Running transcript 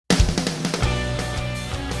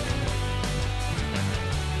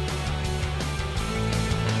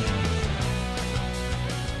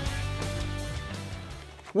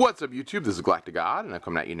What's up YouTube, this is GalacticGod, and I'm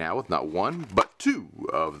coming at you now with not one, but two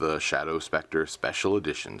of the Shadow Specter Special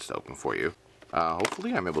Editions to open for you.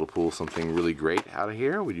 Hopefully I'm able to pull something really great out of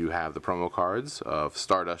here. We do have the promo cards of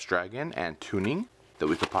Stardust Dragon and Tuning that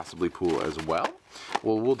we could possibly pull as well.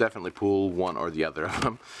 Well, we'll definitely pull one or the other of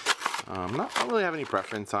them. I don't really have any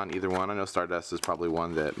preference on either one. I know Stardust is probably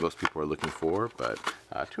one that most people are looking for, but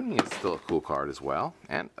Tuning is still a cool card as well.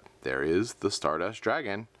 And there is the Stardust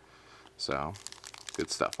Dragon. So, good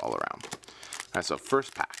stuff all around. Alright, so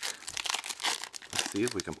first pack. Let's see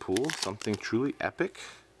if we can pull something truly epic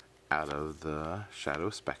out of the Shadow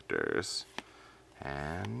Specters.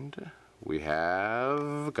 And we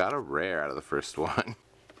have got a rare out of the first one.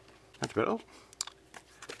 Not bad. Oh,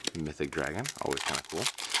 Mythic Dragon, always kind of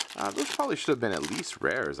cool. Those probably should have been at least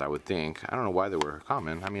rares, I would think. I don't know why they were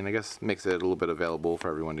common. I mean, I guess makes it a little bit available for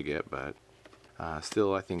everyone to get, but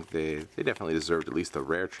still, I think they definitely deserved at least a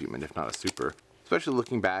rare treatment, if not a super. Especially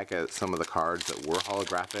looking back at some of the cards that were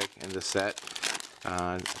holographic in this set,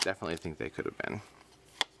 I definitely think they could have been.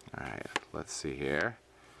 Alright, let's see here.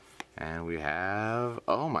 And we have,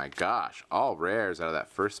 oh my gosh, all rares out of that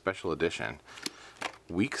first special edition.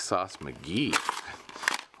 Weak Sauce McGee.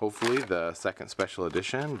 Hopefully the second special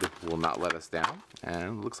edition will not let us down. And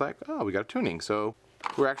it looks like, oh, we got a Tuning. So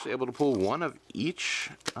we're actually able to pull one of each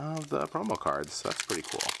of the promo cards. So that's pretty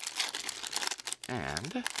cool.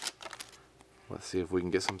 And let's see if we can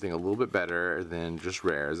get something a little bit better than just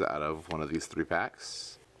rares out of one of these 3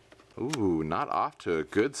 packs. Ooh, not off to a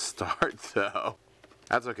good start though.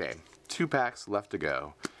 That's okay. 2 packs left to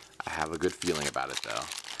go. I have a good feeling about it though.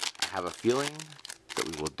 I have a feeling that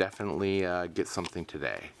we will definitely get something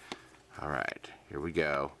today. Alright, here we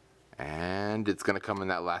go. And it's going to come in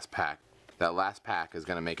that last pack. That last pack is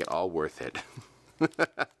going to make it all worth it.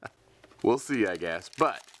 We'll see, I guess.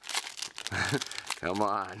 But, come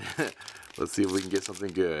on. Let's see if we can get something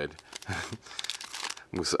good.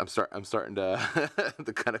 I'm starting to,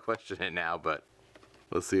 to kind of question it now, but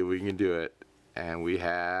let's see if we can do it. And we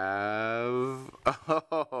have,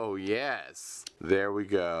 oh yes, there we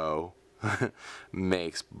go.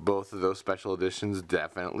 Makes both of those special editions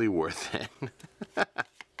definitely worth it.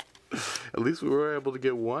 At least we were able to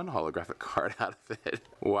get one holographic card out of it.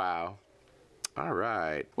 Wow.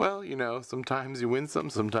 Alright. Well, you know, sometimes you win some,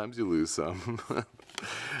 sometimes you lose some.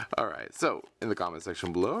 Alright, so in the comment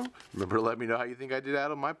section below, remember to let me know how you think I did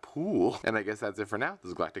out of my pool. And I guess that's it for now.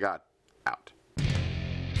 This is GalacticGod, out.